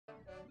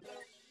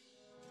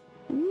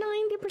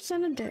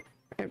50% of it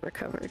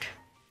recovered.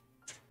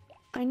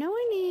 I know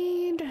I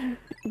need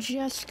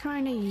just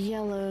kind of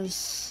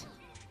yellows.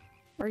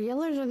 Or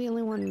yellows are the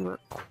only one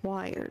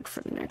required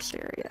for the next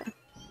area.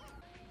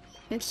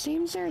 It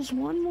seems there's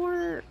one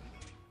more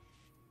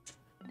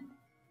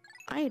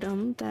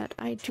item that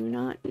I do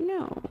not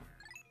know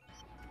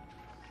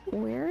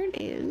where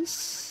it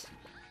is.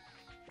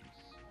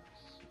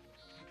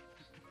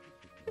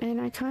 And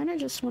I kind of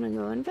just want to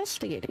go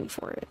investigating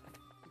for it.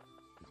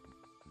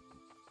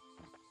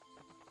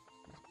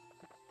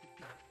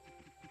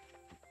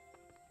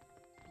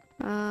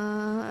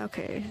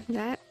 Okay,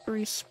 that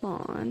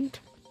respawned.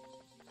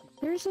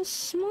 There's a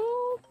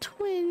small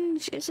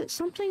twinge. Is it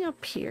something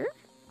up here?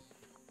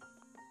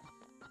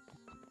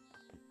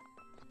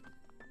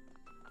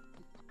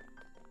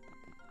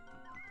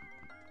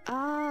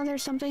 Ah,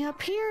 there's something up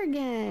here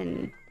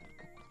again.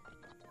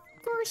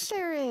 Of course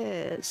there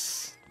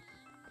is.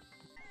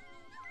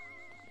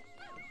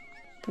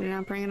 Did I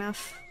not bring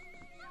enough?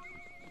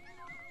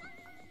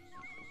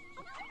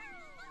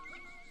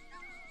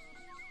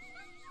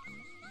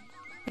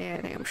 Yeah,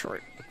 I think I'm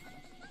short.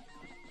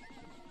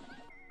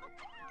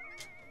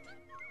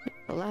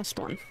 The last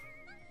one.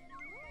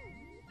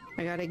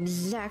 I got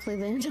exactly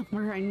the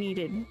number I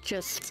needed,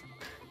 just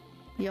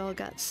y'all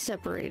got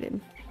separated.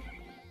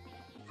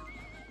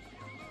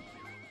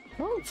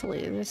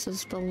 Hopefully this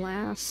is the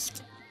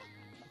last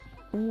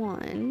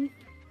one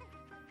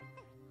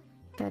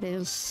that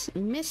is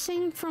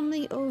missing from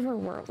the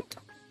overworld.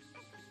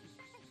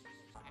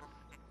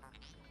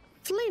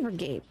 Flavor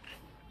Gate.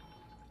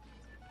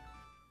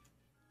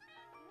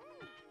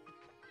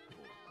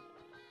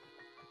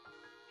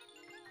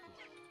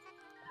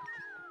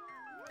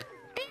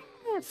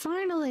 And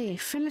finally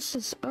finished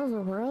this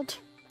overworld.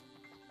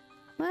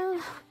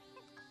 Well,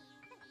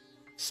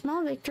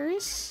 small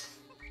victories.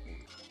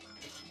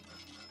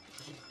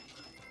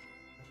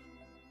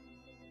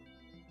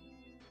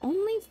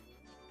 Only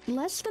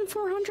less than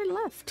 400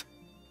 left.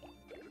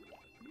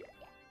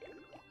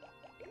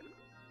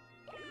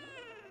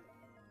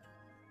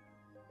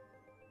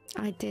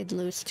 I did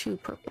lose 2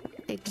 purple.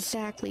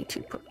 Exactly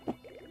 2 purple.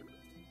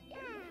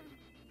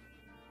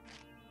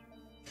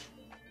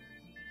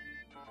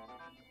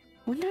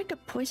 One night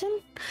of poison?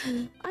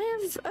 I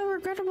have a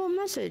regrettable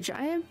message.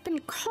 I have been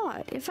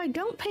caught. If I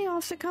don't pay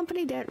off the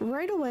company debt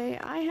right away,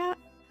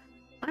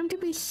 I'm to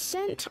be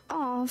sent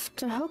off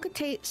to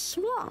Hocotate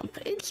Swamp.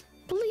 It's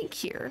bleak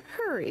here.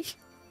 Hurry.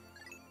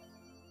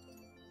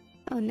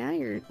 Oh, now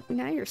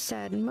you're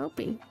sad and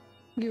mopey.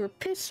 You were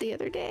pissed the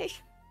other day.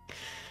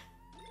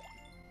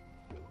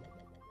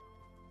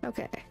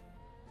 Okay.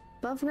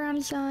 Above ground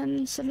is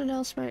done.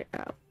 Citadel spy.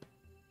 Oh.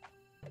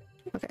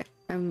 Okay.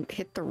 I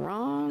hit the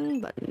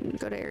wrong button.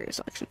 Go to area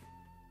selection.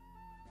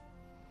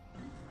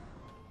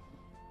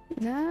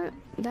 That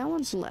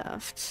one's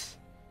left.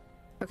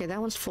 Okay, that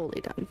one's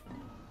fully done.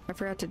 I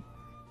forgot to...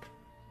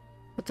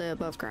 But the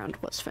above ground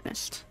was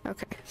finished.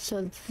 Okay,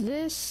 so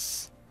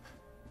this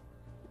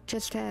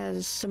just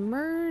has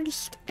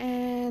submerged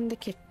and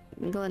the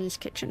Glenn's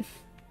kitchen.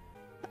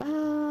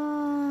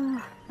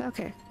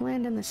 Okay,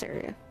 land in this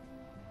area.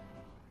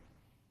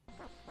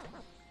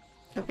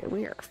 Okay,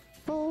 we are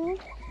full.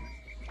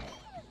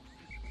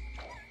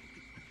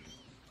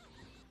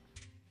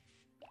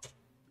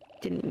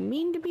 Didn't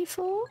mean to be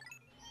full.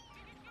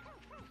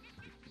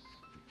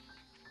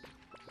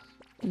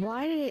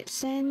 Why did it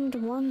send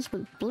ones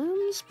with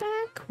blooms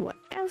back?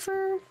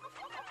 Whatever.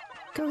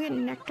 Go get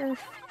nectar.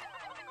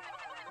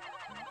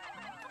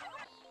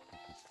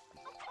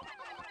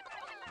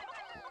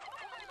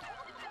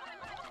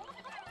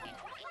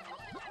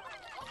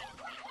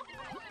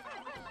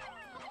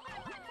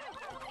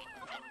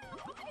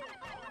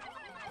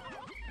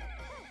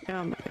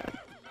 Oh my god.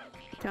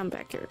 Come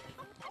back here.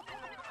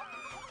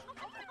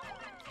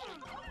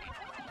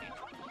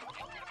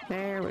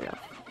 There we go.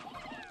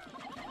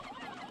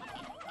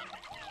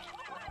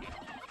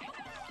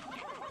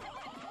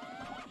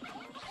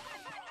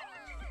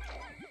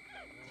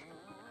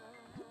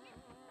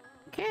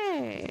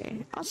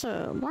 Okay.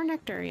 Also, more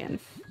nectarian.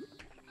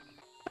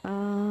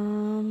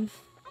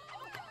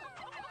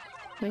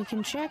 We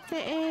can check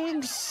the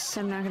eggs.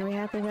 I'm not gonna be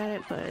happy about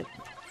it, but...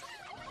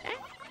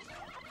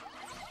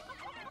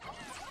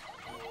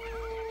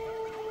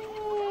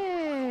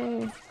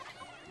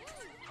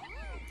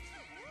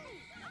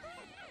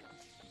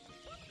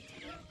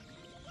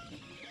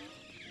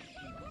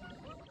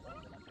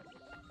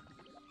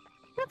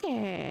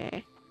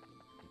 Okay.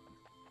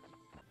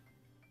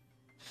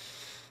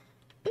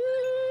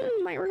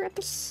 Might regret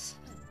this.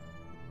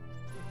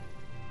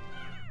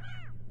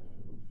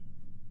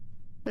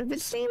 But if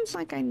it seems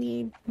like I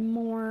need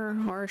more,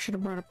 or I should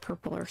have brought a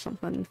purple or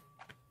something.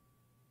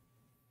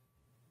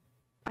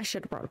 I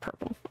should have brought a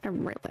purple.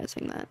 I'm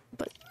realizing that,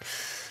 but...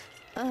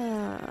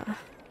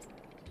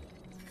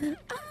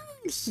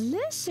 it's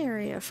this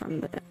area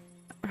from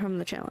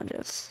the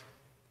challenges.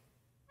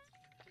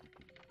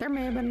 There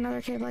may have been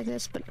another cave like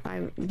this, but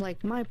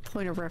my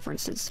point of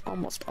reference is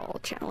almost all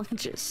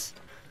challenges.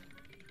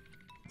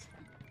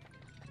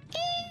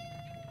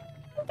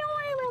 Don't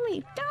worry about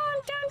me.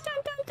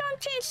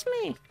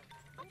 trust me.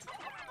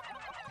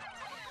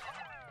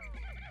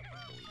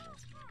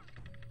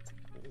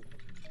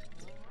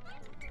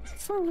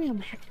 For real,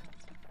 man.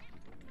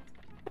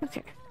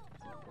 Okay.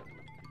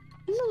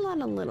 There's a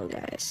lot of little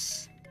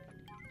guys.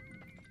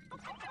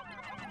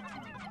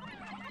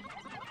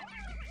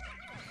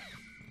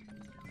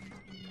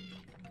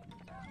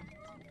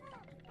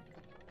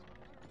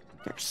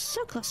 They're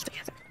so close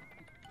together.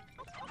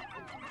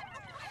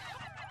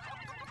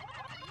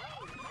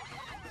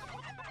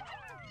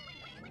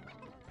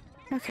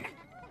 Okay.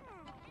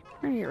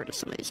 We're gonna get rid of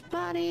some of these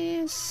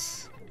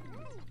bodies.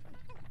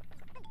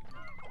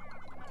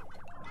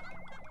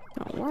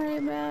 Don't worry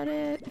about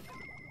it.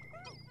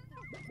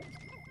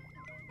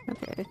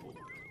 Okay.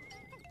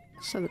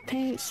 So the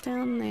paint's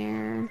down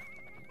there.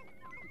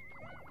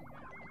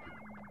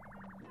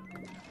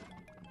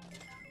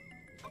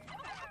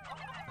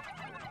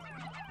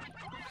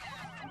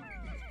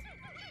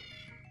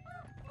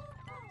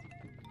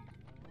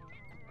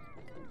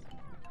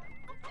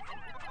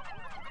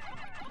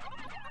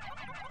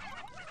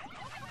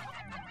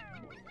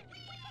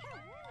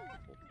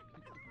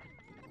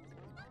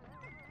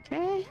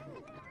 Okay.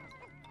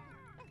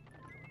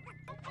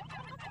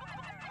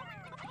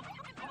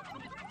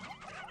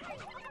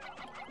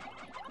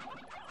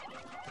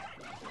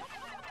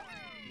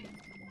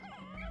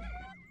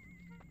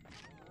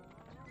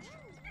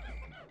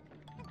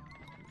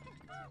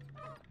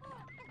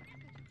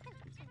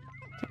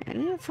 I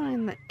need to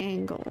find the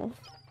angle.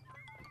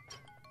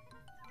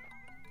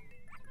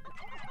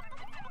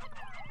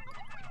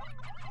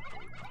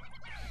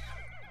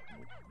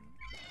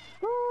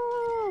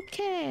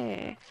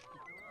 Okay.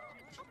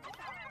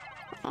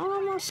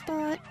 Almost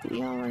thought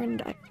y'all were gonna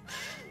die.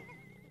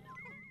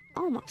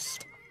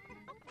 Almost.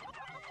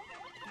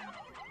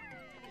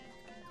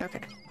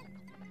 Okay.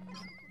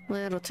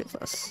 Little too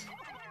close.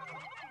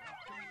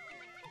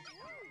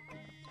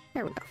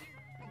 There we go.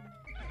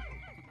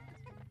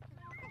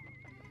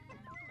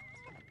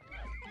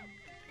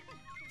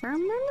 If I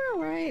remember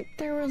right,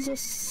 there was a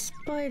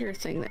spider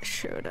thing that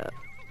showed up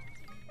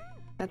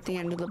at the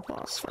end of the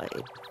boss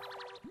fight.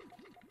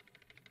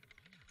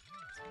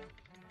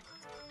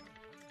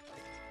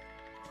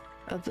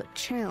 Of the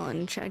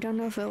challenge. I don't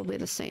know if it'll be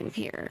the same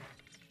here.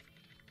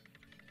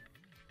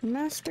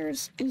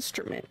 Master's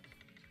instrument.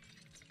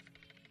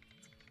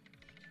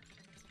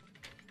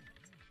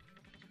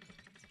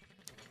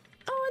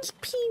 Oh, it's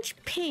peach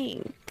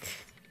pink.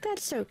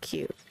 That's so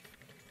cute.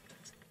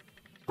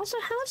 Also,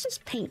 how is this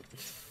pink?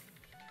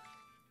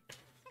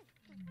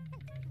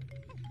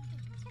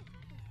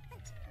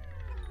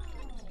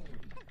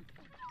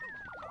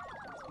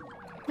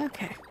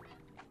 Okay.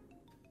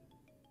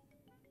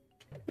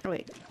 Oh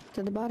wait,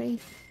 to the body?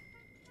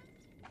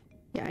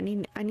 Yeah, I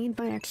need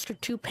my extra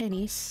 2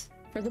 pennies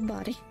for the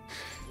body.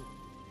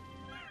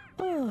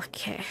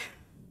 Okay.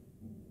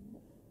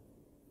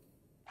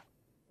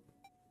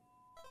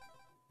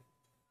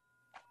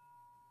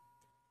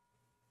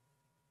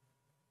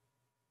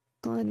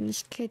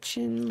 Glenn's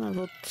Kitchen,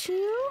 level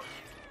 2.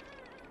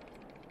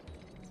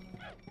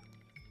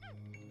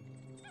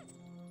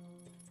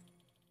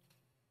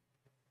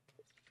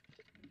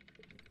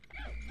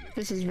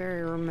 This is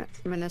very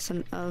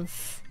reminiscent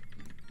of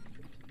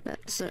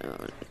that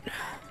zone.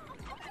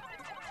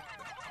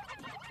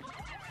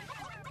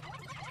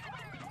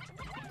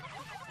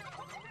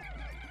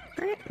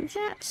 Right,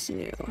 that's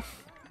new.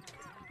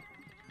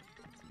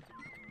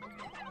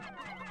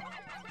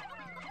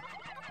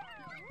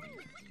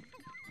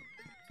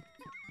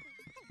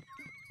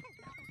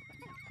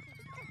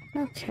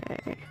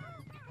 Okay.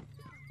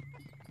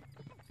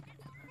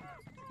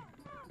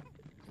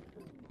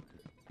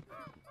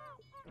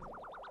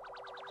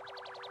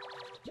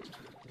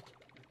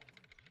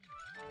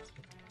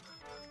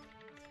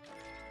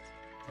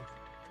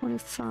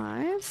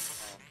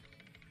 $25.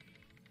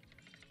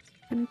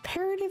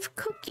 Imperative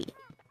cookie.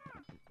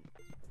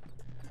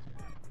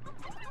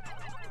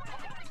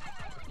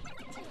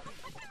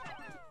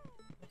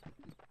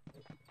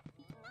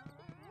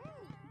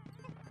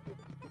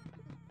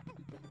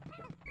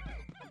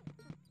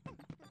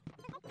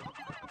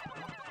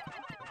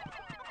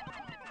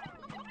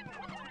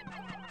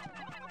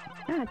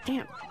 Ah,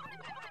 damn.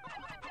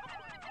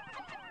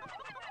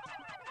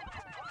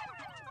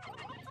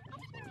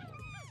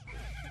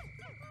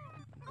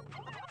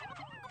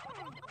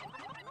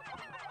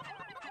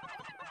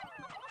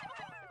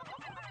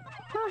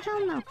 Oh,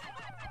 hell no.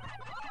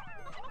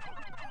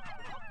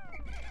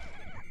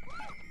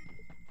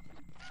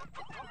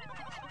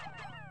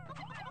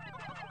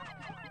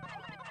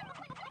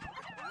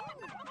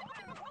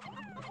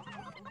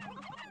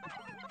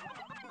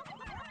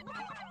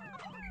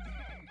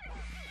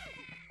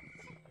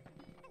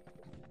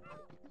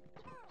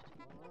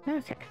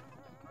 Okay.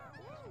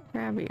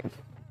 Grab you.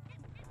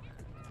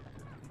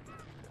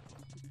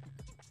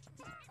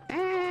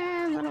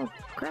 And little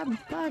grub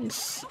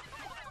bugs.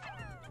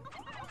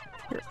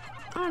 You're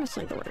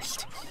honestly the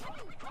worst.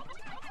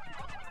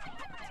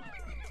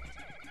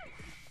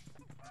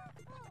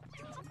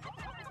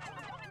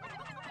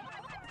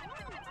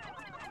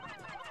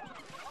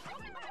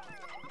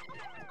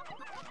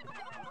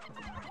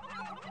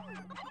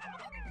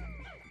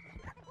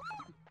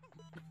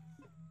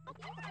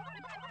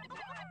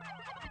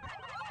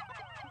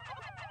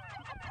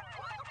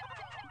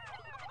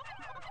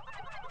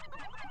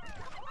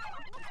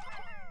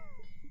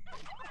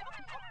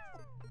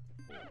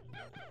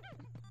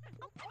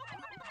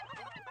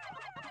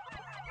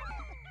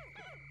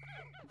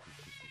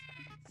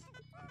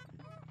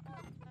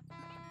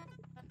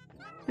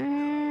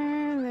 There.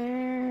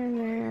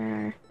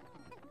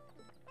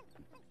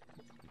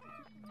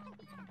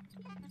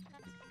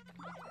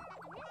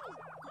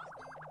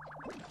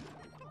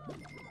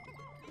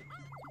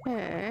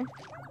 Okay.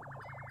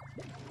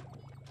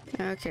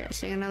 Okay, I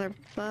see another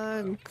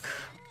bug.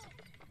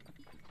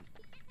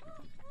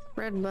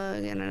 Red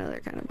bug and another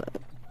kind of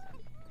bug.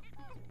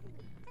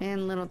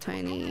 And little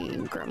tiny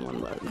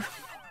gremlin bug.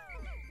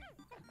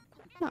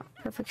 Oh,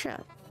 perfect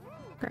shot.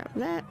 Grab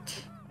that.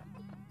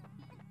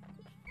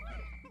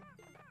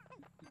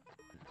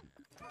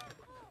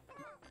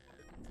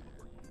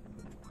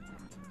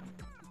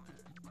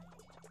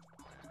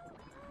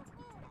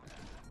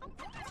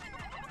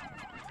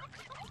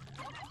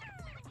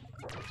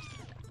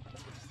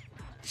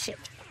 Shit.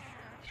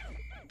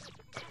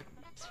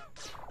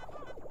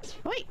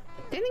 Wait,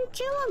 didn't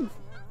kill him.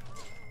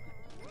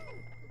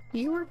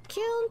 You were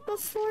killed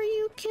before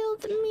you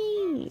killed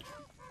me.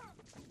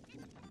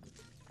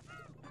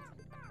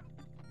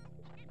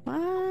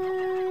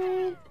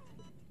 What?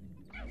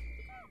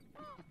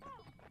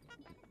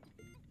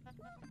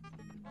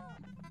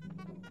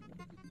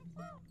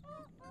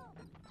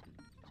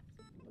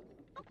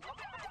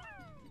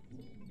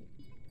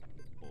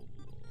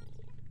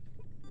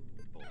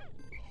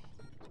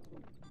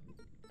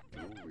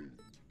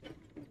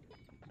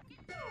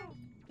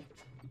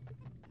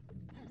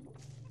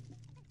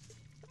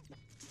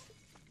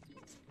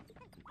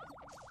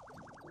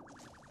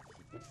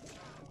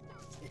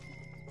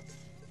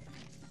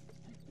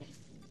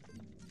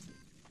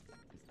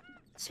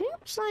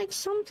 Seems like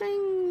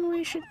something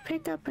we should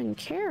pick up and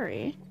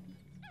carry.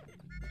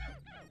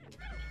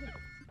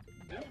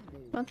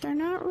 But they're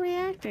not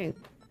reacting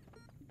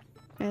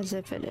as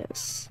if it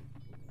is.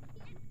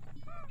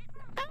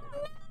 Oh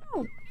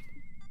no!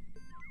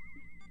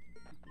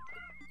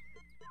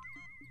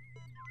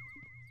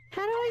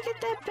 How do I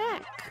get that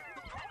back?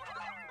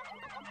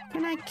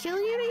 Can I kill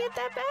you to get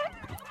that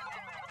back?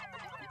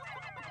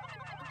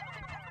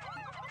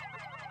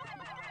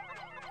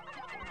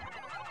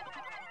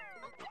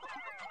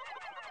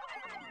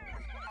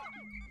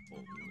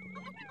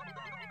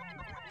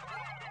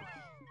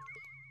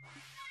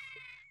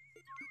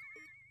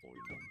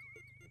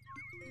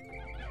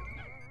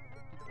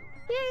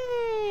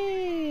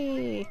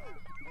 Yay!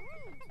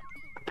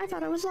 I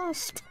thought I was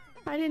lost.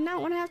 I did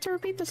not want to have to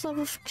repeat this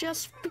level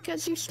just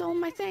because you stole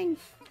my thing.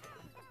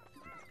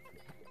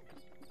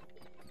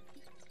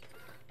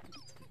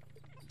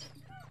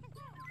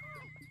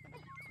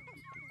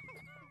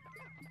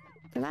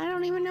 And I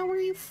don't even know where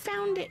you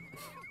found it.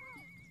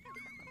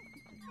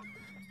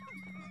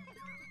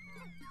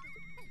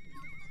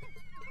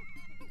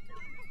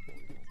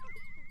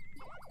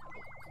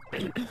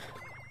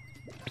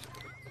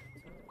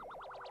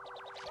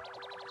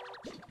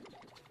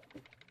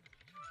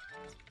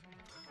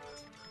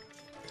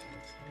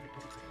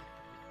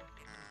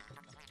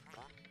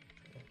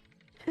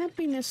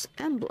 Happiness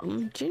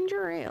emblem,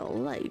 ginger ale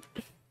light.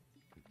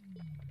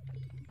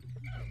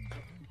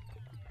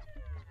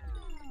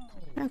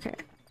 Okay,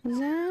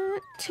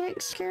 that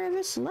takes care of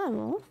this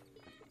level.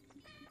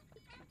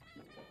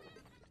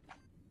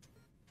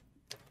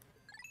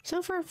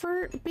 So far,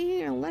 for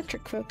being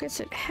electric focus,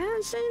 it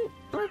hasn't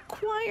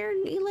required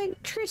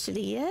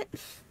electricity yet.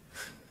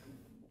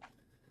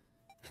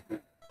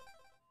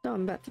 So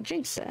I'm about to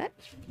jinx that,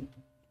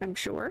 I'm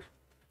sure.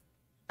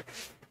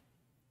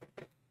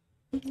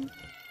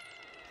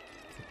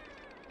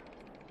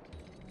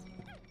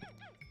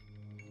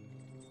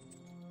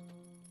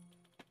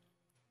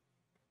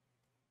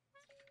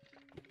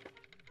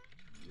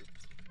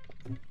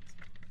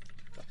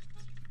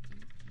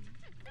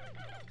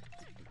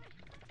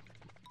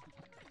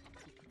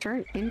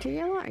 Turn into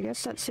yellow? I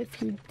guess that's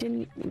if you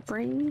didn't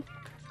bring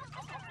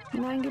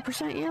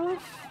 90% yellow?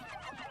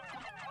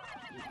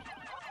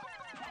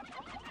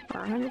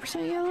 Or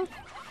 100% yellow?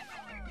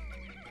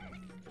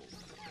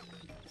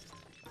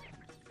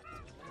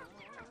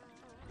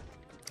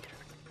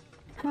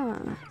 Huh.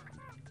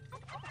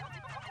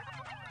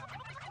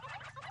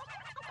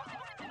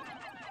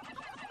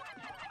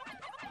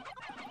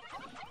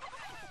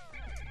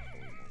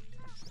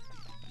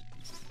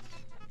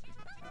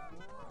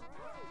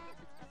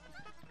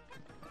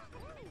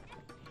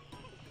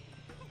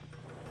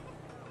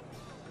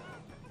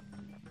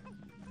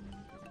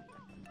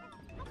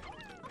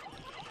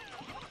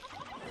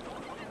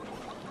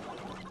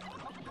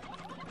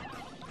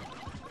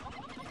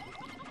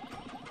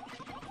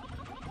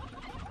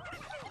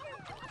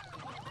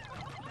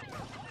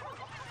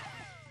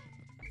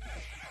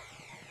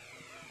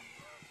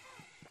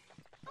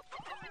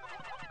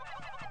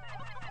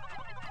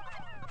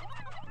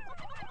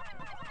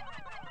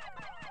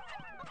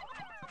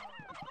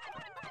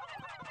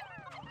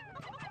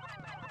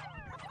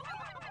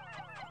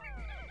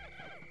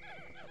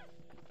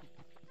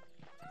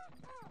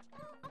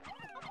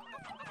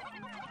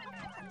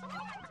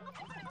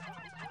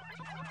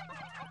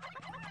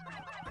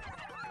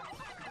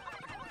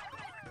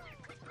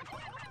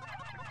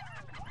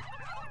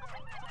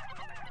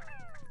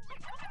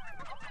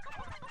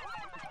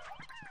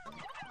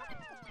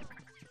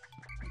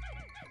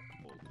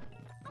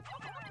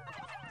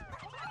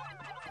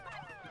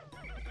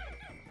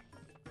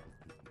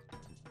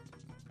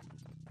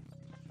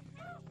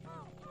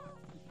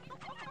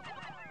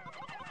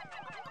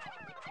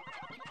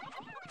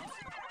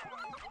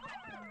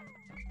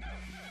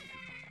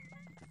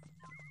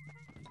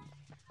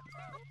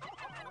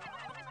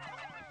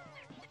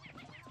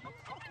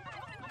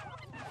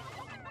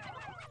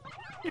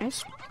 I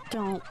just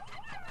don't...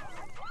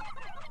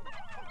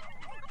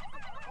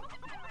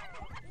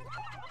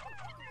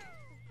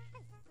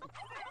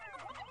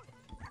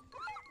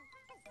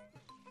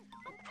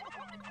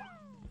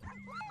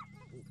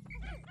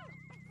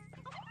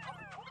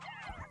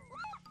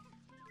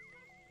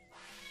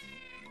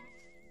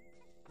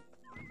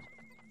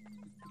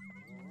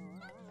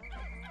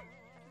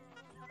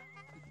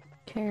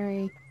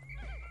 Carry.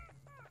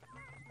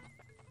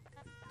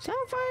 So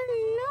far,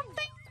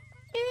 nothing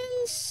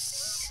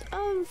is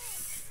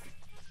of,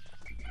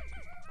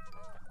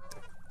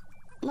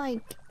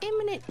 like,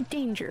 imminent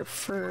danger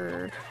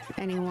for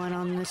anyone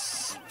on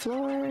this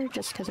floor,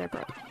 just because I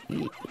brought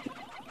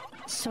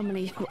so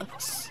many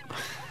books.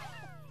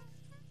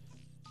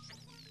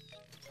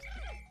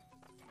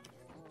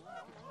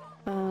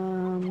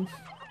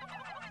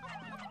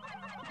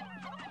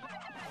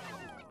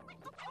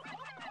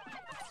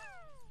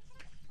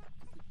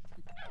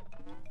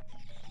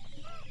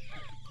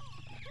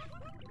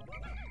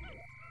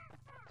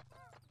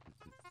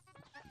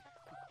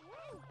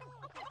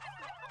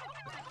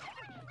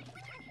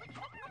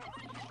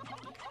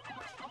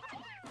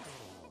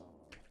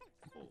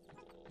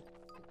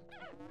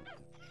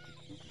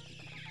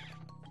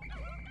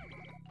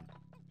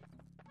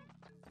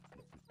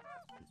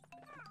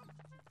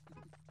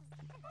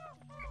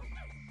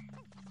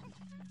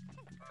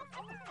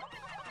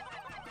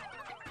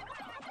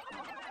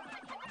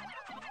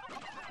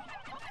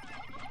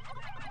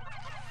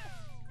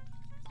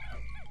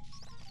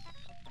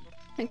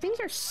 Like,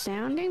 things are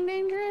sounding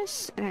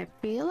dangerous, and I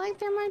feel like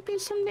there might be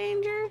some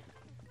danger.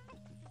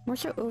 More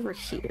so over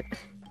here.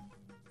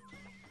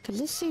 Because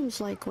this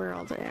seems like where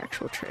all the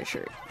actual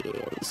treasure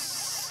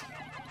is.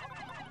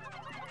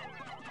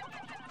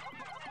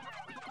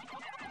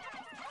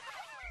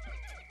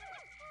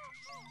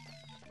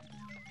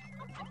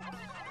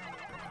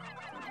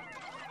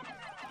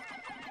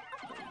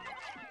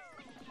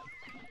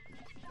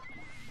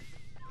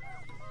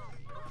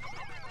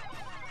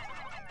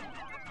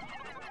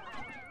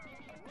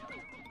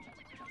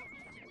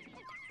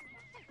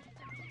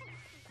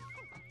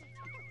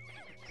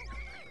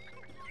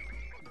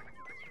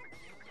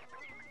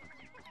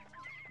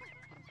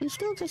 He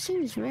still just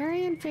seems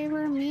very in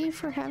favor of me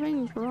for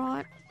having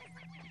brought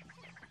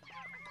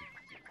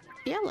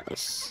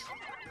yellows.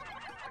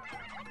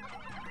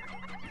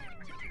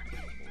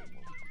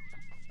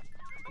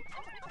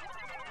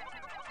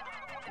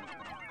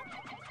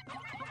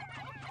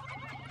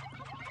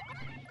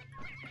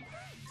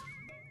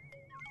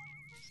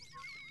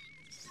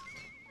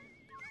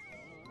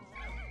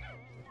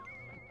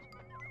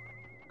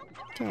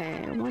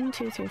 Okay, 1,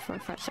 2, 3, 4,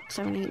 5, 6,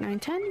 7, 8, 9,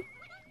 10.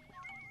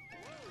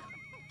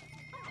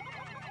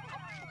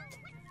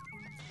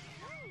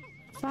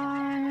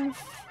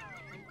 5,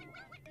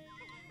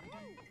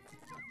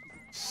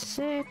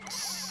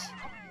 6,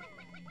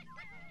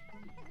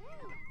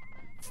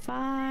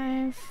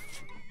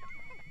 5.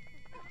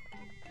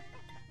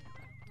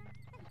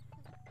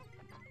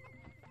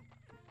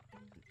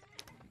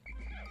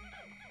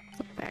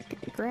 Look back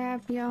and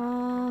grab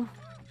y'all.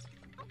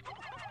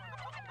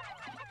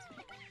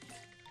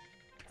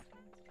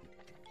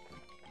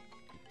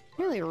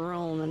 Really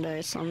rolling the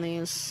dice on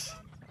these.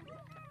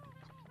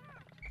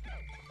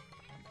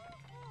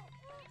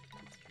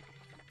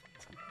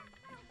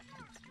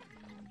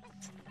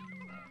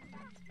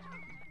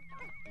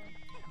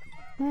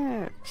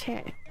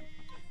 Okay.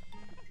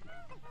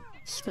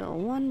 Spill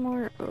one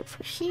more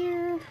over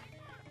here.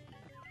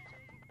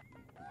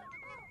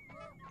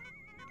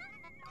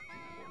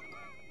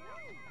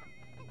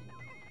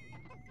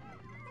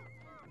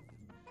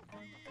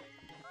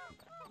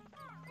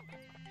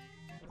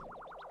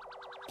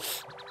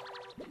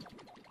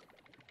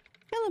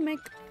 Hello, Mick.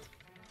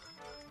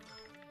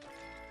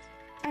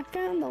 I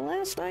found the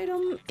last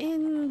item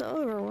in the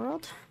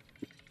overworld.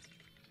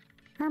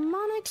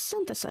 Harmonic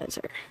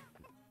synthesizer.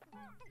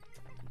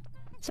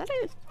 Is that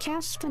a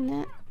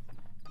castanet?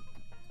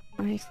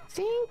 I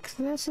think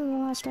this is the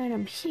last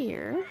item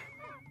here.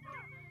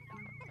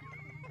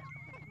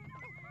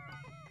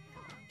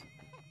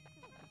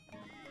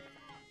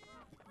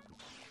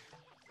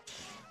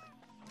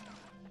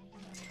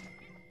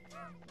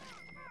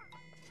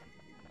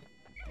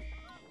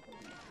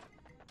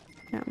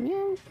 Come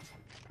here.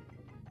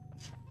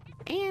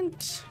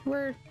 And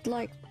we're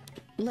like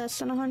less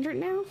than 100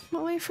 now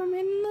away from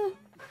hitting the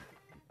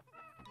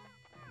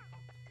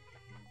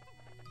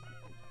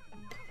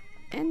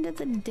end of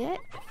the debt.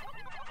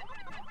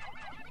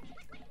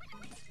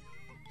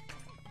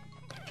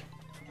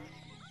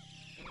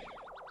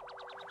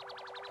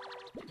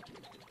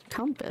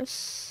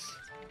 Compass.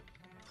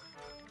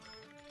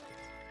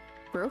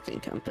 Broken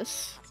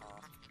compass.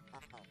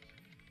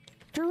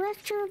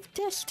 Director of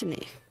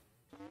Destiny.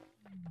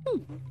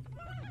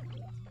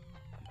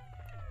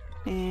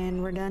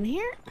 And we're done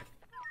here.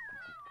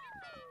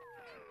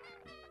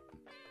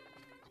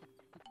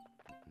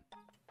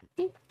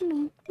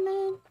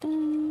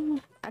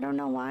 I don't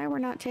know why we're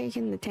not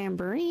taking the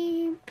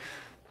tambourine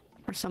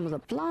or some of the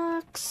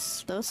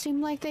blocks. Those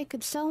seem like they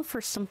could sell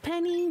for some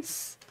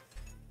pennies.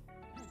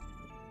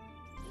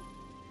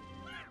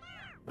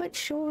 but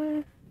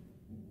sure.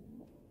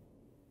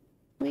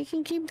 We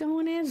can keep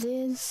going as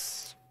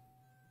is.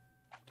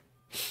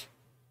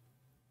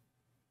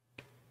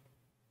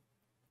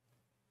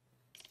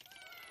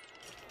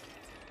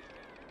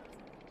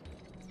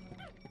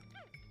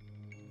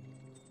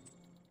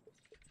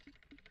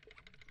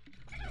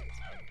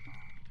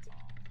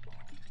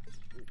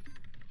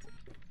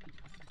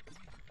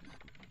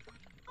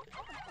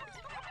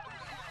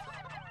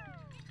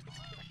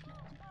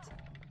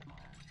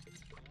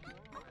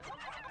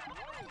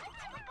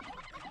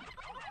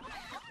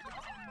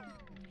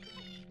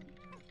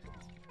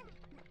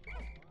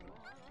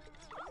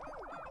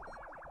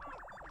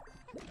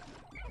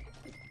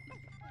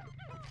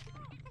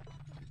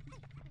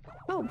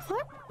 Oh,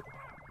 what?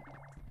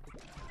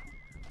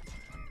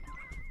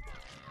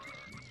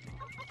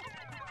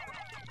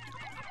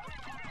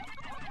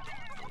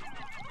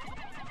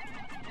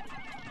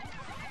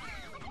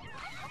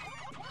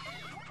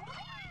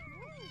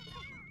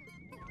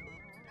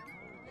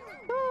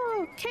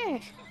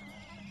 Okay.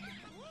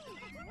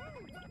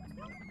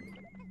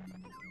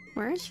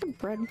 Where's the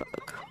bread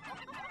bug?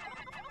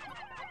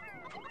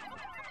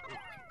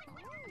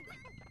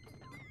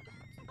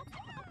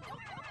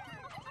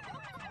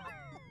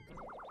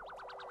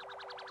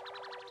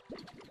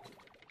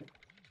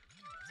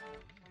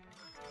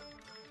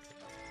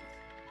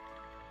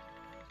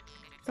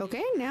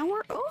 Okay, now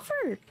we're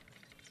over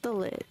the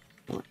lid.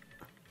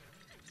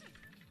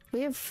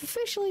 We have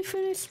officially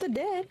finished the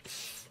dead.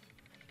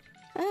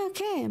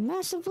 Okay,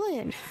 massive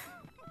lid.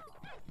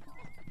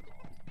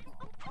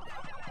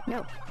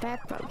 No, bad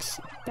bugs.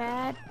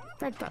 Bad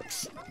bread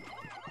bugs.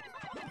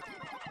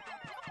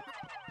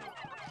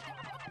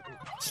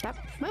 Stop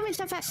moving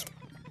so fast.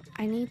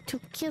 I need to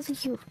kill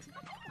you.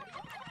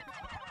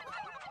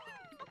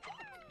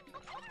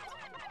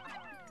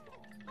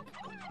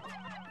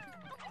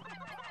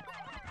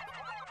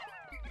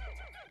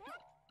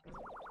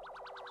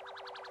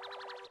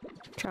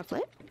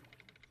 Chocolate?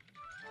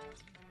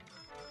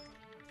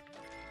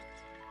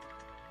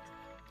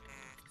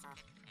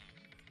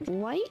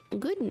 White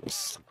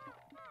goodness.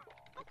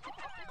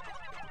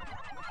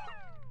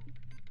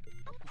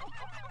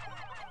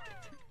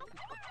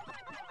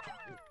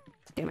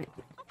 Damn it.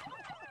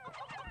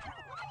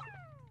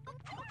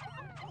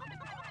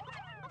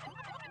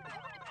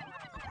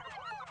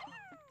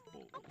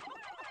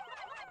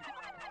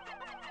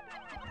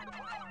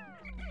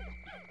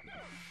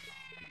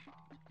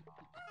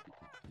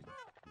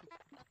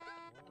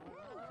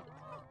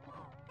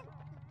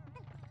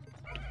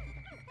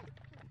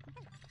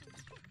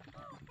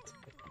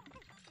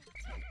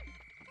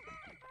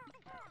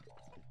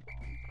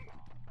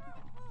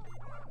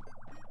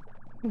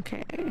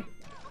 Okay.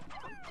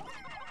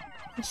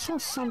 I saw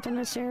something in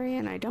this area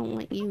and I don't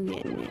let you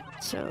get in it,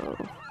 so...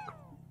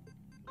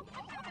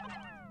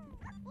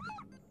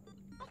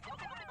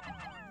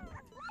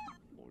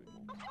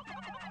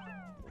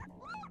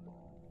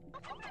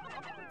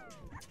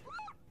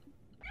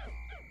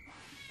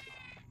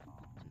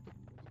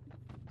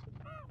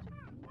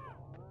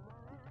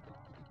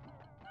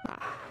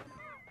 Ah.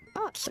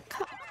 Oh, it's a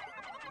cup.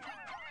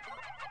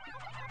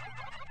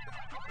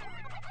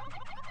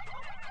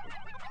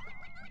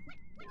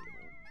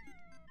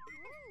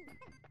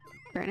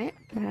 Granite,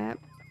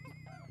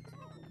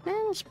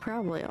 that's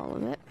probably all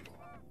of it.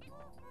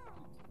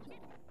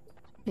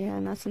 Yeah,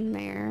 nothing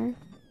there.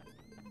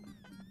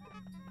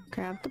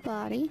 Grab the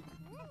body.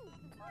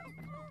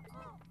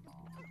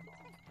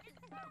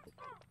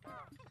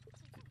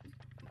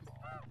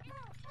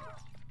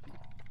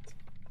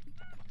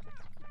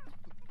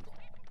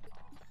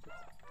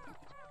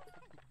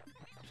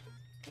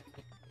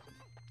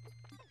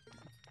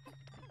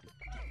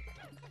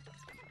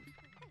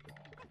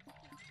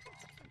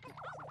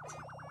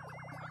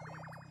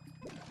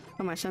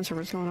 Oh, my sensor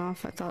was going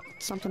off. I thought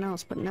something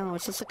else, but no,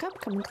 it's just a cup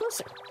coming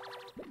closer.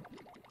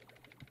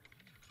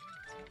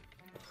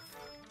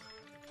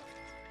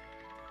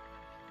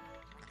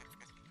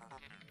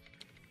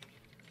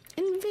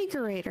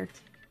 Invigorator.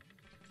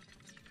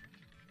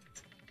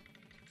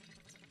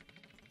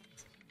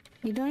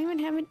 You don't even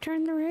have it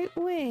turned the right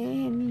way,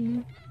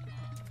 and...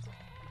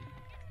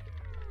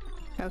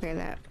 Okay,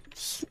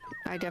 that's...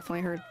 I definitely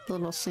heard a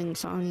little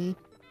sing-songy.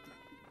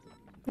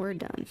 We're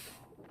done.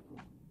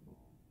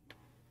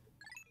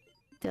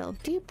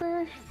 Delve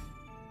deeper.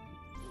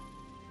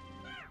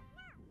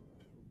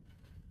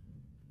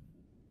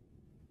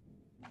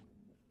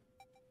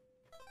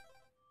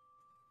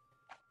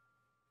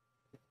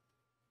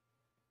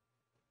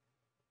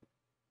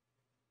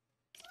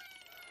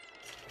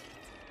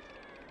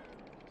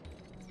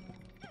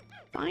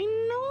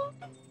 Final?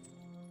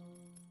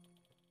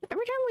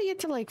 Every time we get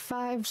to like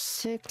 5,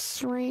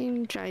 6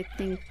 range, I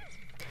think...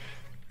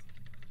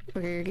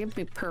 Okay, give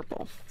me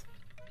purple.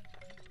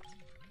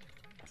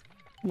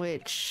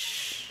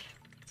 Which...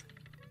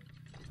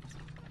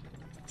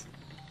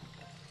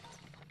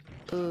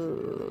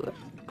 Ooh...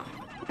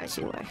 I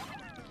see why.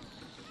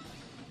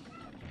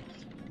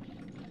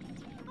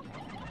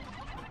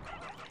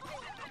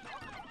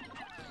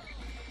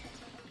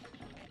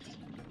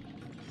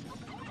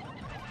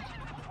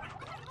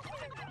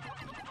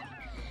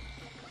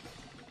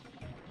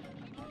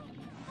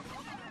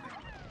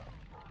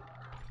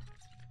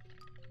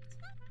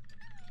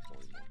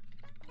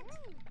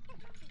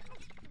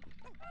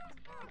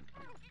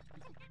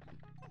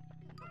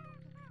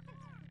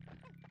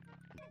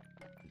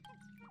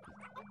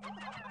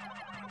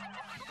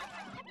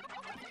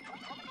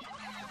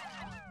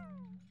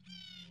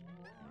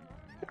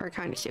 Or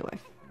kind of see why.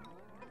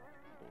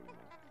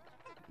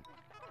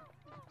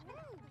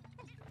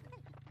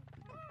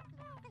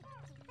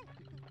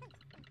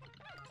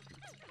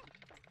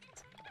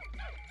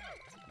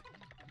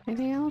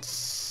 Anything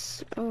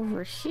else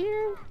over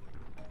here?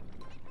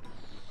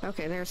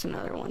 Okay, there's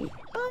another one.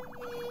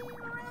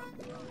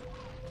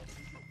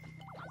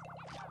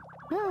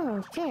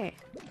 Okay,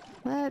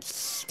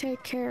 let's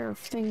take care of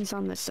things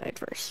on this side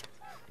first.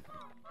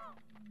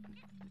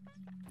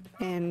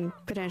 And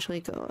potentially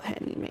go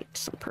ahead and make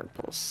some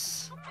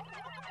purples.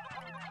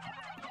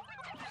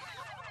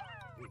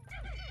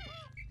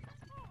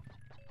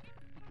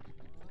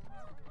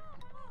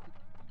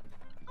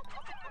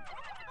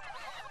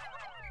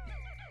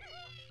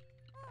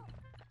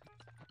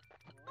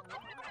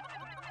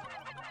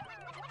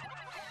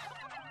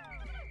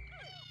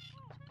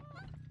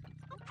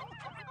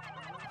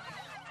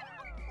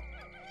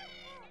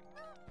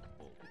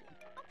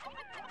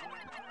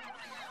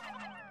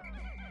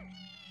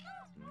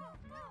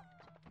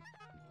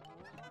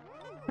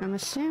 I'm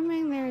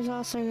assuming there's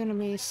also going to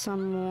be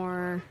some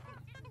more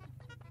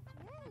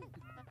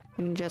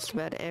in just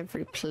about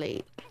every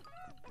plate.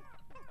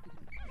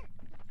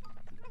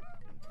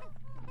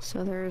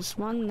 So there's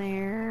one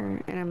there,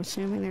 and I'm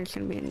assuming there's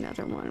going to be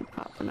another one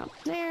popping up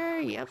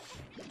there. Yep.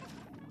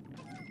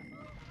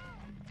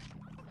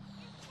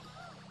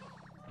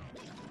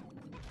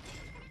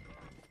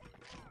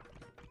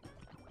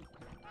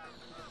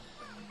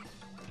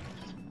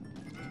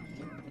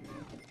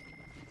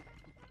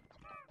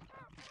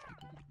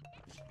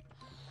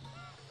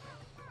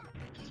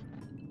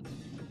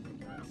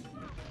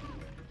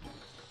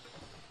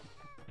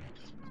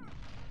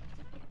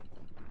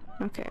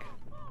 Okay.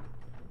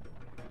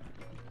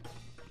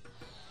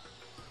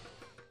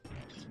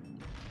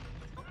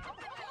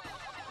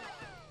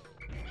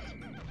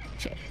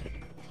 Shit.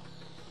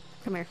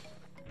 Come here.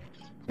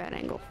 Bad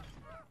angle.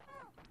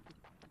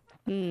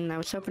 I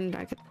was hoping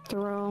I could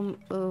throw him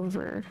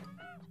over.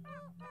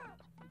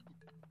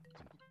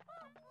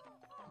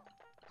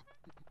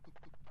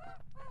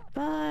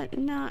 But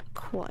not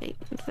quite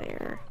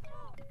there.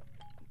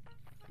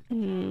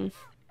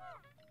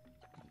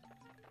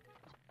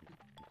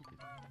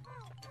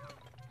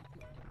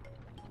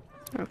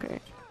 Okay.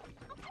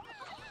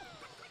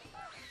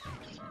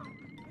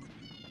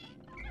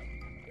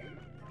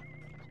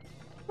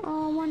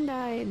 Oh, one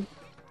died.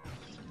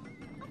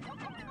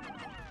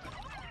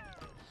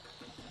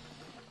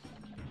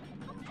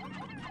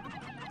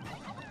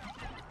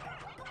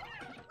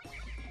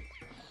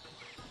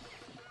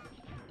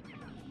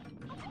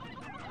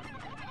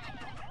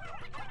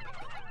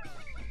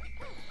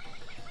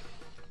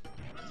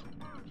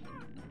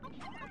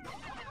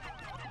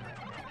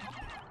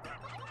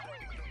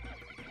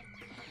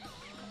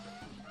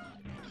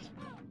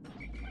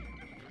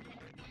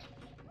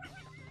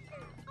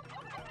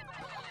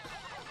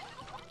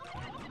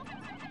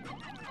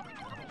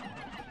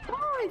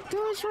 It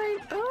goes right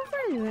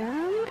over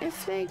them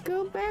if they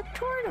go back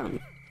toward them.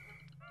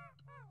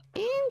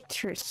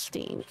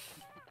 Interesting.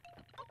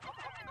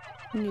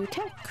 New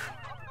tech.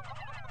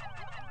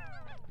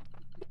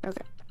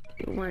 Okay,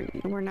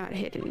 we're not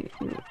hidden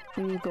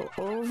when you go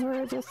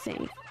over the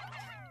thing.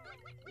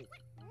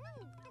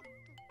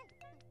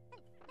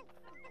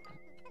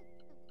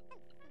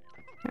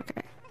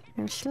 Okay,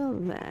 there's still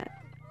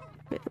that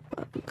bit of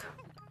bug.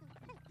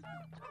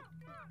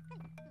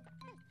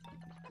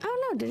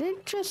 Oh no, did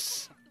it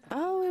just...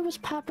 Oh, it was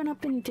popping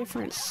up in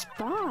different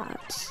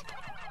spots.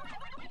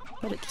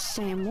 But it's the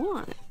same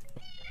one.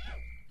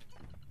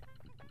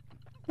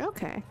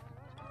 Okay.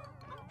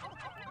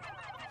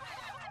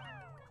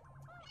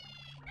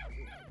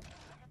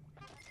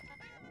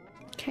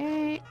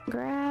 Okay,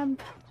 grab.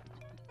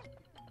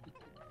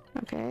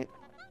 Okay.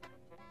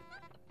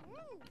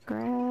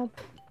 Grab.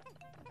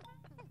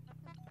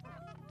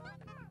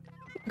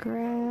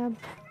 Grab.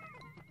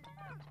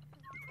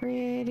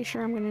 Pretty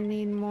sure I'm gonna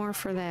need more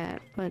for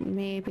that, but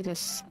maybe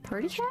this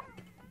party hat?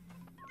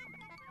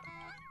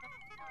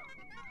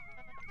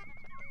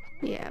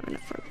 Yeah, I have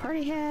enough for a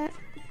party hat.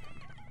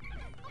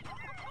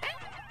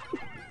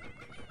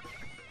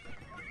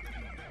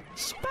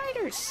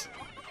 Spiders!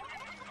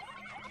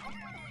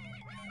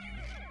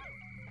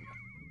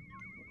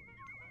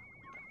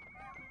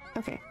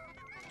 Okay.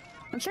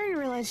 I'm starting to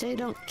realize they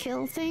don't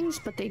kill things,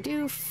 but they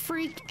do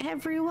freak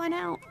everyone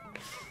out,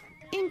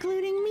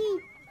 including me.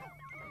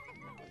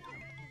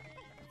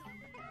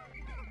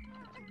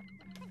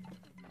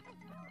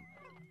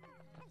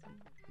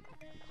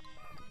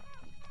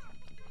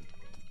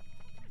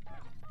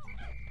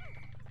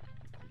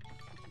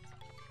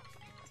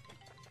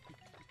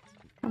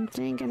 I'm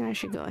thinking I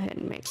should go ahead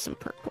and make some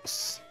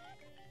purples.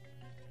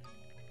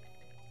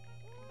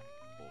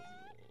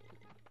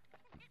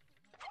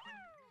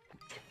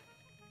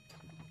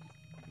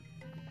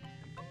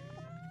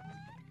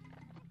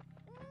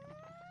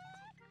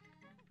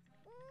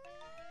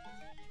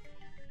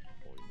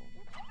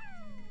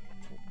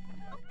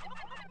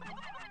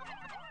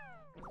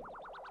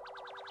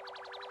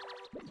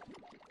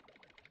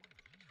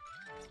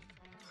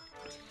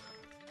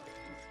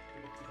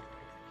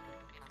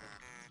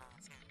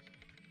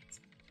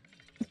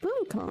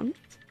 boom cone?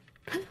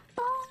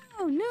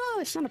 Oh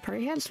no, it's not a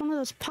party hat, it's one of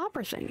those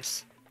popper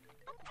things.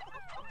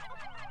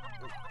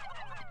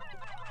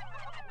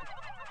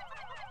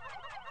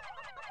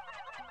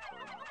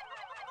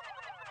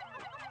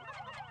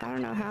 I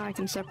don't know how I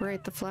can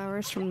separate the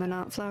flowers from the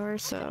not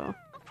flowers, so...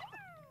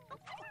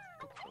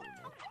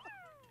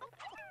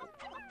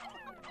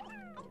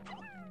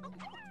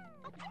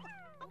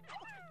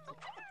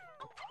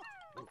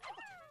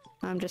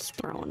 I'm just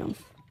throwing them.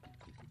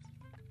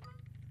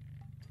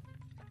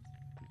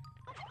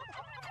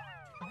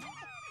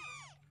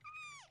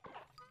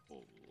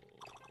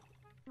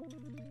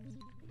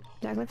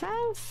 Exactly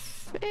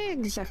 5?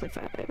 Exactly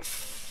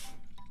 5.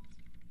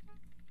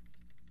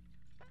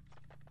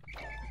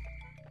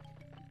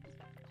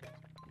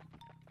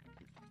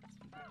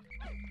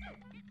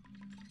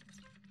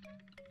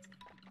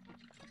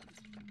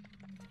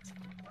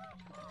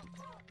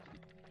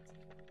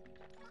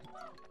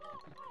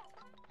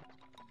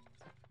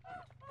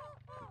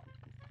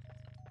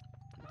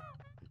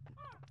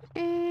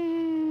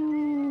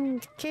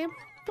 And cable,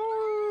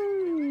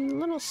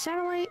 little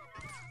satellite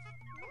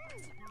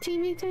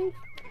TV thing.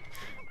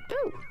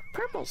 Ooh,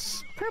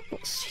 purples,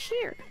 purples,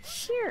 here,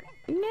 here,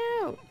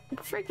 no,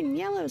 freaking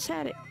yellows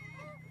had it.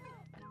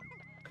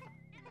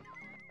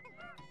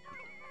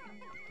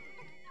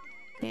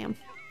 Damn.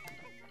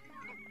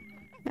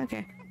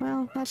 Okay,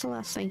 well, that's the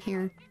last thing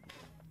here.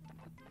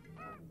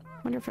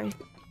 Wonder if I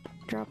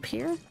drop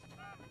here?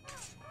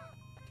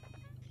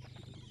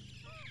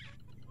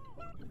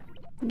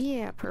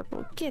 Yeah,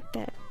 purple, get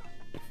that.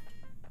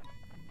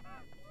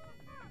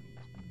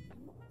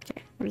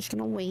 Okay, we're just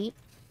gonna wait.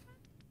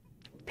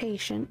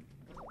 Patient.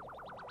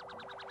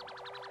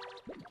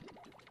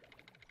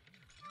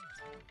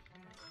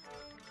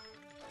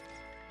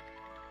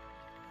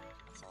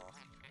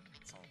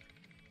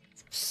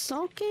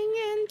 Sulking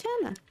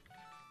antenna.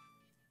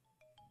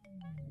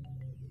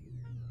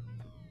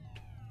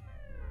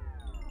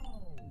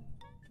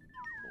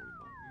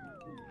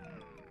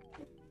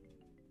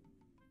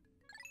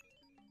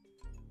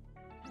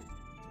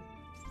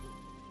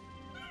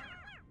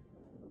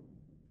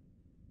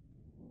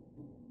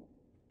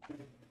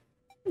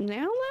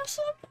 Now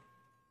lesson?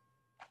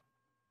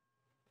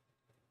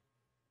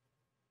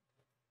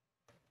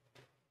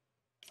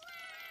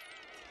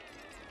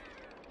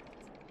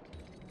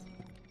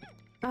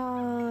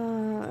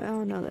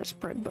 Oh no, that's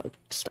bread bug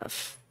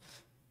stuff.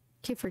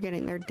 Keep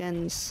forgetting their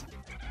dens.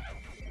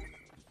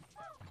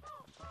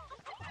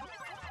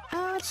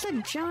 Oh, it's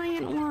the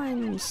giant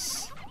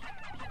ones!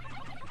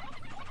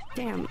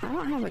 Damn, I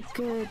don't have a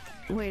good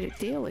way to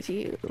deal with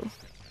you.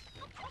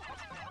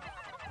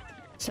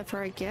 Except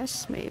for, I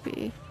guess,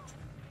 maybe.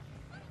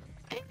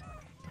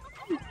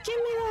 Give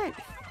me that!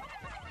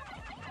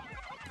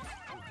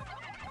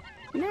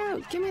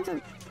 No, give me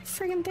the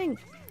friggin' thing!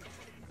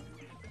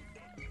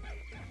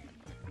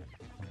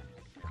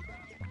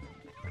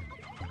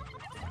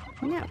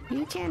 No,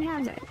 you can't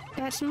have that.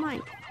 That's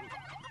mine.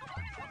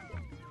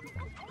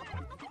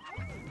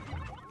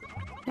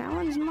 That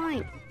one's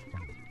mine.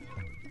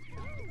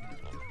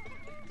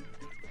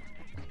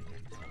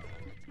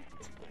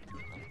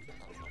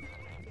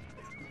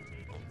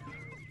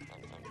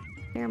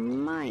 They're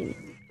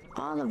mine.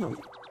 All of them.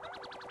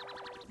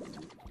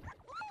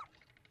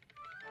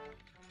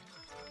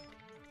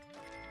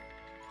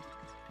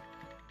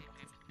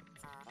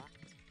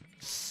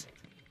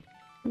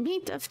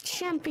 Meat of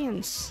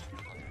champions.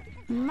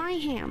 My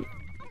ham.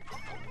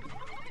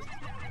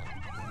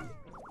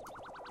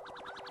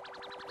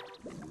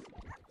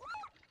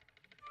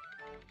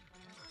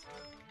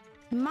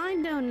 My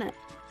donut.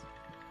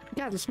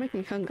 God, this makes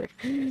me hungry.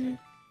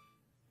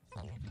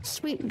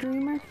 Sweet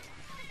dreamer.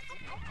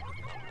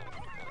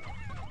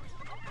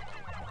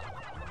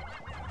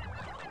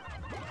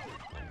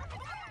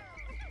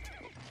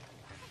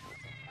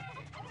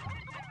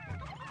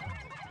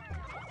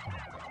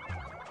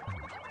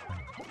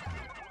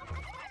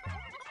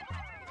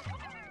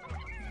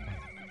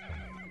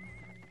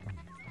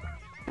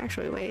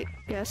 Actually, wait.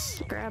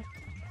 Yes, grab.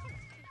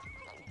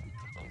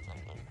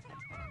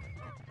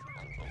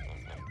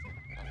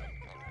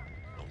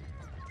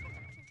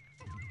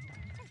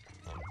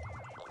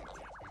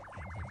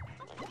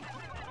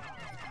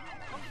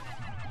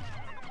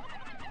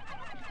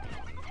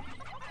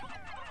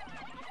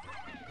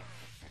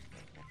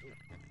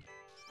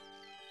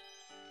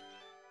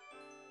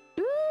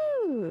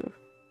 Ooh!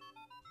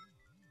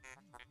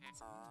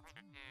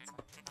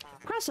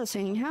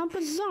 Processing. How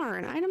bizarre.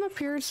 An item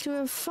appears to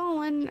have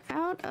fallen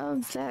out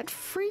of that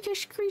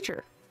freakish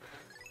creature.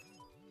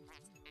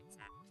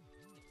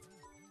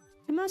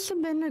 It must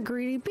have been a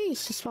greedy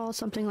beast to swallow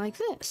something like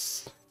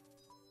this.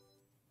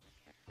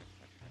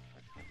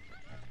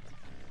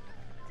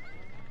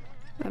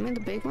 I mean,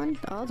 the big one?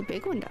 Oh, the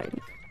big one died.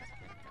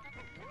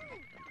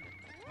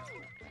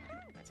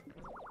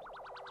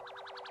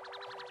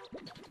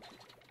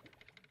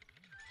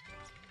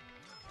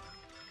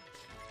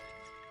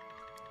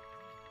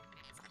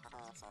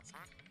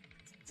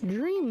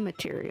 Dream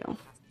material.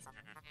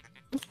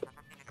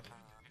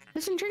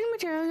 This intriguing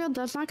material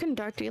does not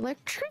conduct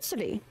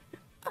electricity.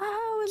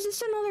 Oh, is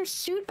this another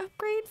suit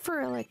upgrade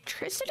for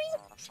electricity?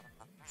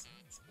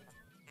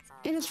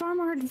 It is far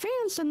more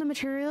advanced than the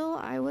material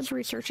I was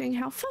researching.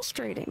 How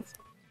frustrating.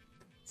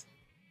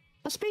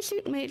 A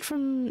spacesuit made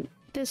from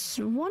this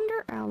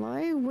wonder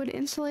alloy would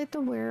insulate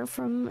the wearer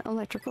from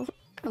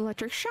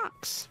electric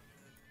shocks.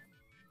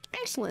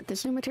 Excellent.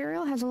 This new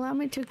material has allowed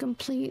me to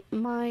complete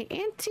my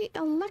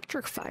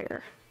anti-electric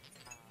fire.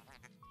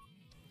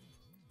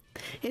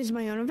 It is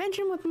my own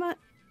invention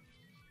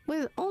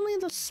with only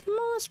the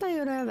smallest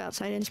iota of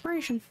outside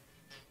inspiration.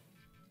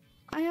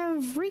 I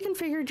have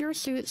reconfigured your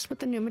suits with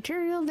the new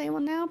material. They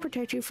will now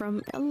protect you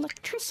from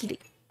electricity.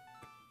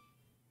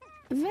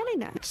 Very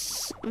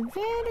nice.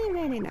 Very,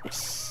 very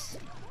nice.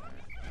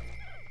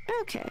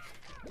 Okay.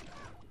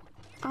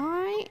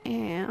 I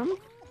am...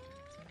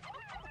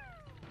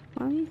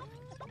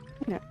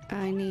 No,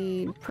 I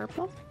need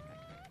purple.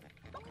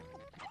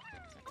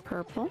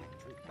 Purple.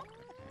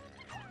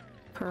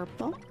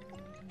 Purple.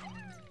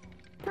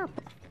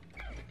 Purple.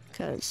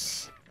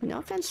 Because, no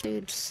offense,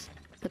 dudes,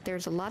 but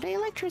there's a lot of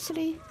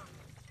electricity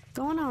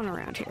going on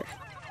around here.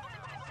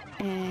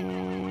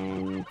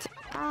 And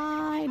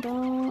I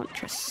don't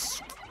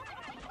trust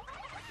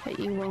that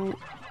you won't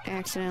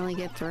accidentally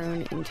get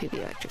thrown into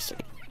the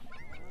electricity.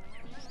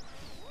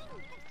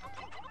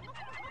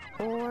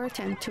 Or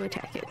attempt to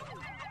attack it.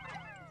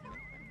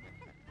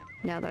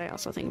 Now that I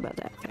also think about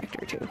that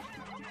factor too.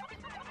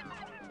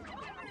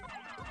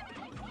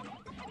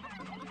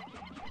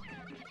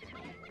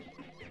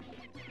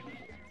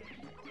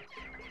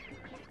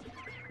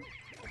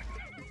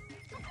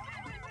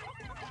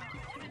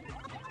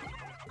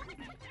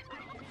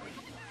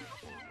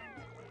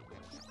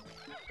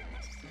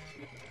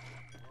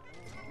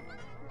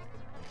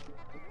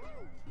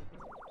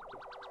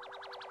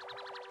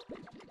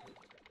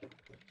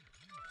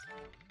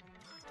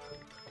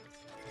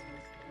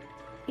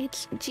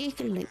 It's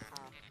jiggling.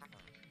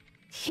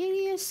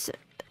 Hideous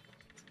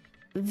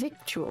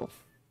victual.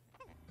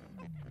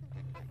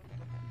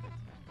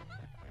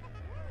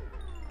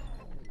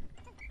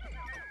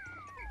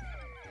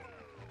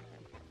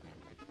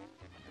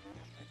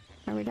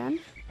 Are we done?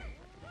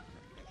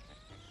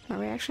 Are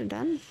we actually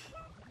done?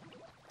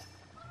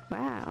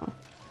 Wow.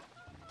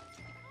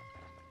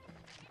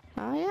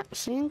 Oh yeah,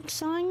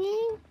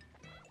 sing-songy.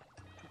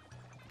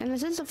 And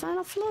this is the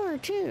final floor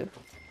too.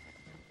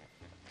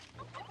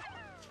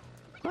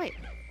 Wait,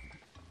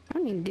 I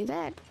don't need to do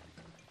that.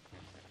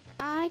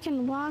 I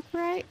can walk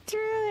right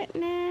through it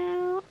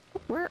now.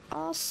 We're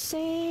all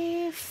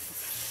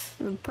safe.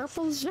 The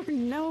purples are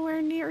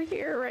nowhere near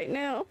here right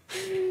now.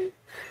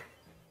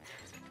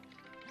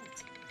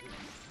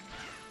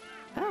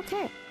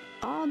 Okay,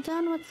 all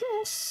done with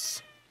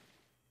this.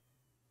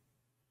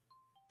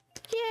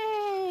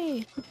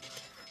 Yay!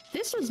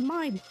 This was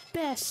my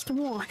best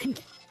one.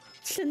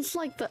 Since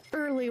like the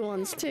early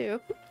ones too.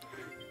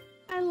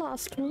 I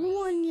lost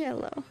one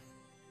yellow.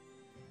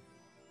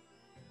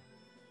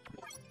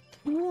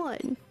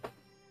 One.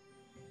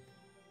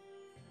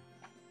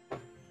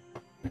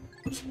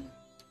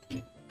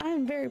 I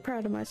am very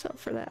proud of myself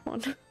for that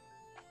one.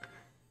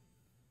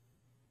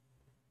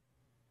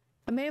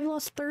 I may have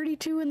lost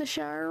 32 in the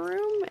shower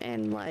room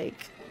and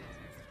like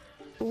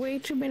way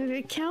too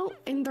many to count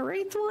in the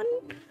wraith one.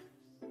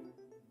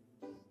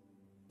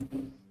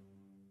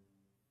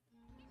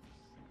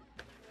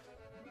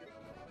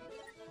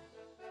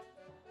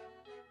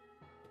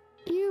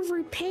 You've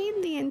repaid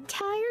the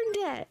entire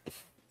debt.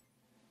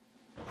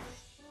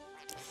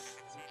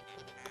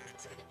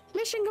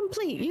 Mission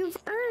complete. You've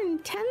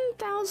earned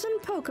 10,000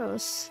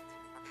 Pocos.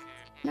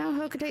 Now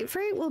Hocotate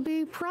Freight will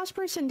be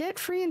prosperous and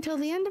debt-free until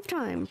the end of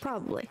time,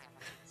 probably.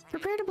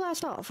 Prepare to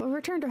blast off. We'll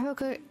return to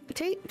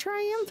Hocotate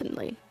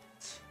triumphantly.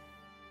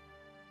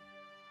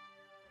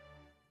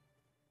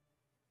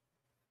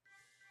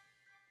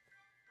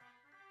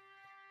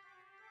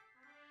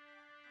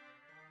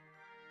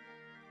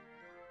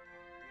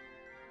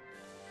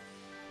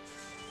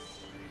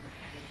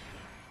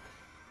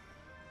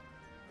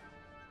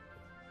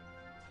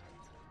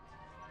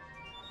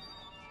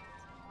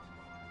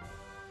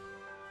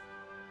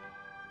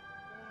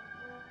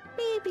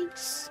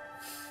 Babies.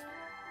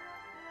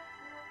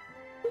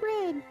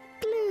 Red,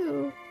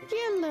 blue,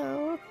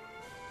 yellow.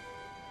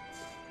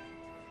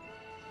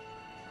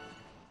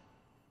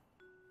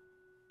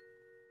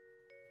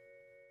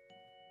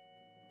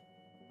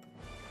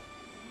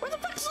 Where the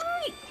fuck's the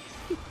light?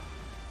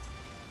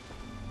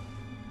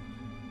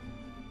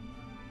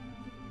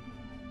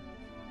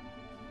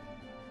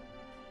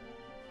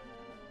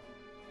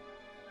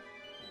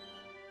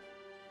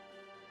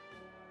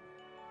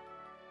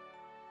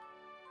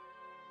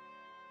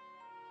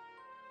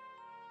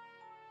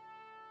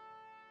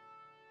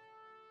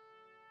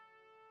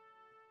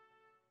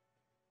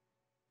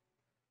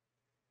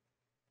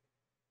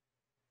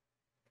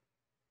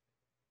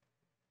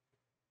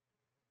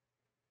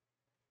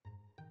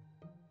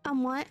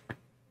 What?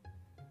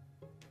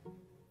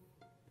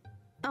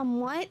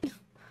 What?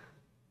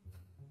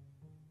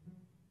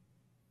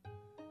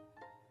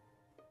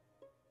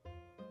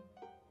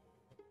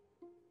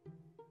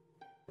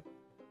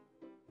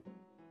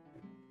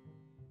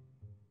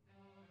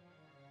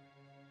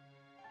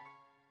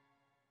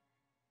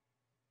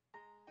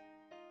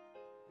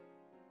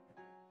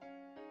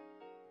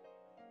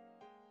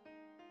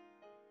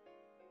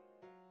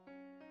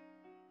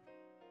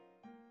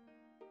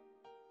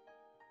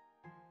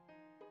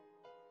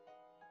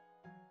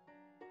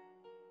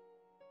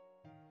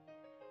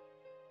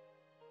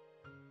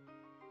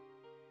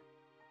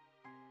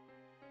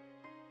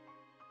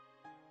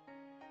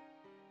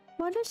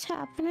 What is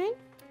happening?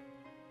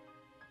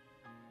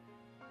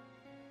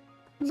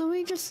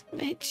 Louis just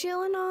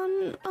chilling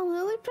on a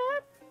lily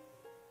pad?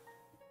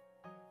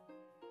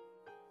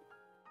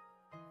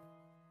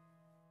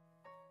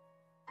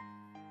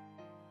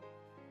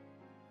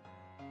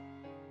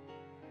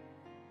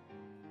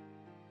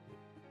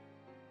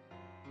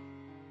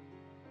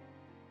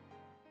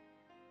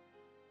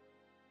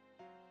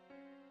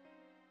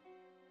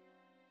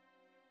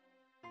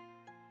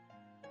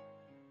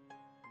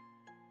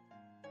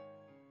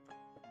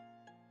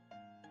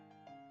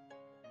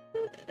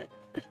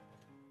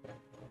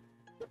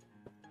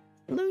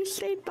 Louis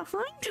stayed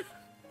behind?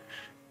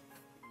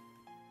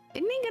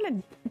 Isn't he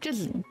gonna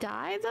just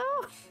die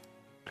though?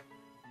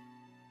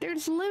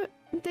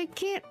 They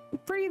can't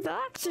breathe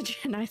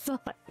oxygen, I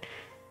thought.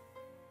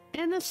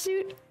 And the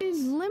suit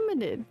is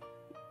limited.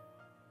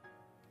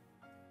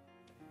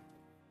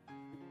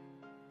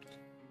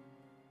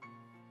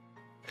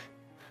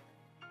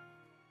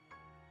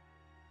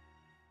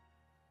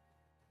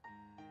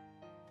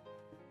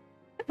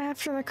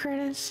 After the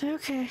credits,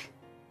 okay.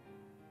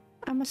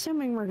 I'm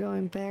assuming we're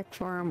going back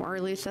for him, or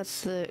at least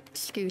that's the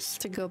excuse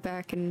to go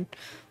back and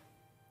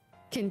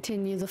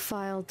continue the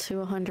file to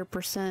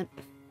 100%.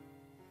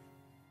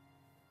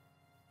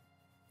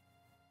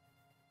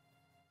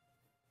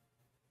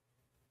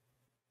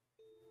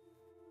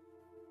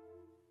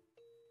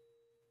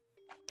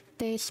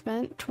 They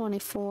spent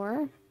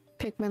 24.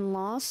 Pikmin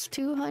lost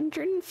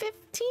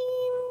 215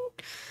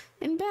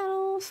 in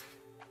battles.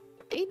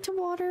 8 to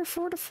water,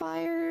 4 to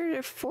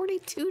fire,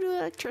 42 to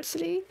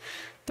electricity,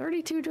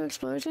 32 to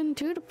explosion,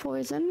 2 to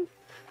poison,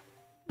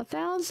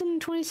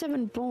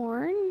 1,027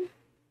 born,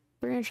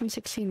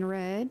 316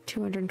 red,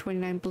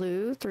 229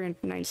 blue,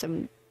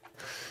 397...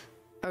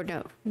 Oh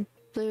no,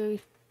 blue...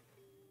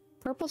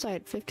 Purple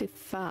side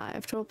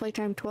 55, total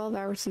playtime 12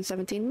 hours and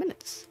 17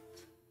 minutes.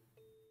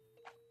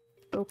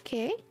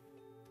 Okay.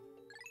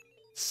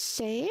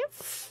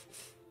 Save?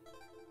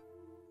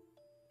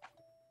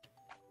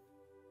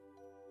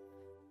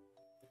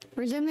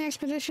 Resume the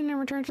expedition and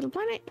return to the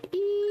planet?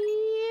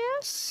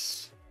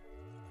 Yes.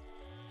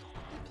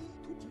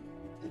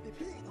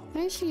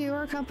 Thanks to you,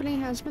 our company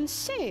has been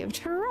saved.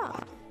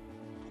 Hurrah!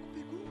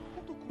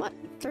 What?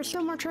 There's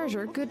still more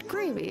treasure. Good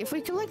gravy. If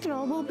we collect it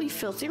all, we'll be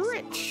filthy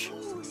rich.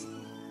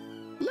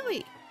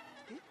 Louis!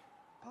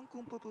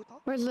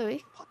 Where's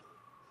Louis?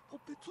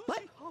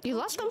 What? You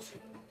lost him?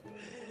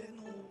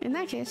 In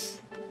that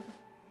case,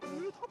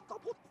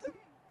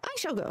 I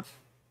shall go.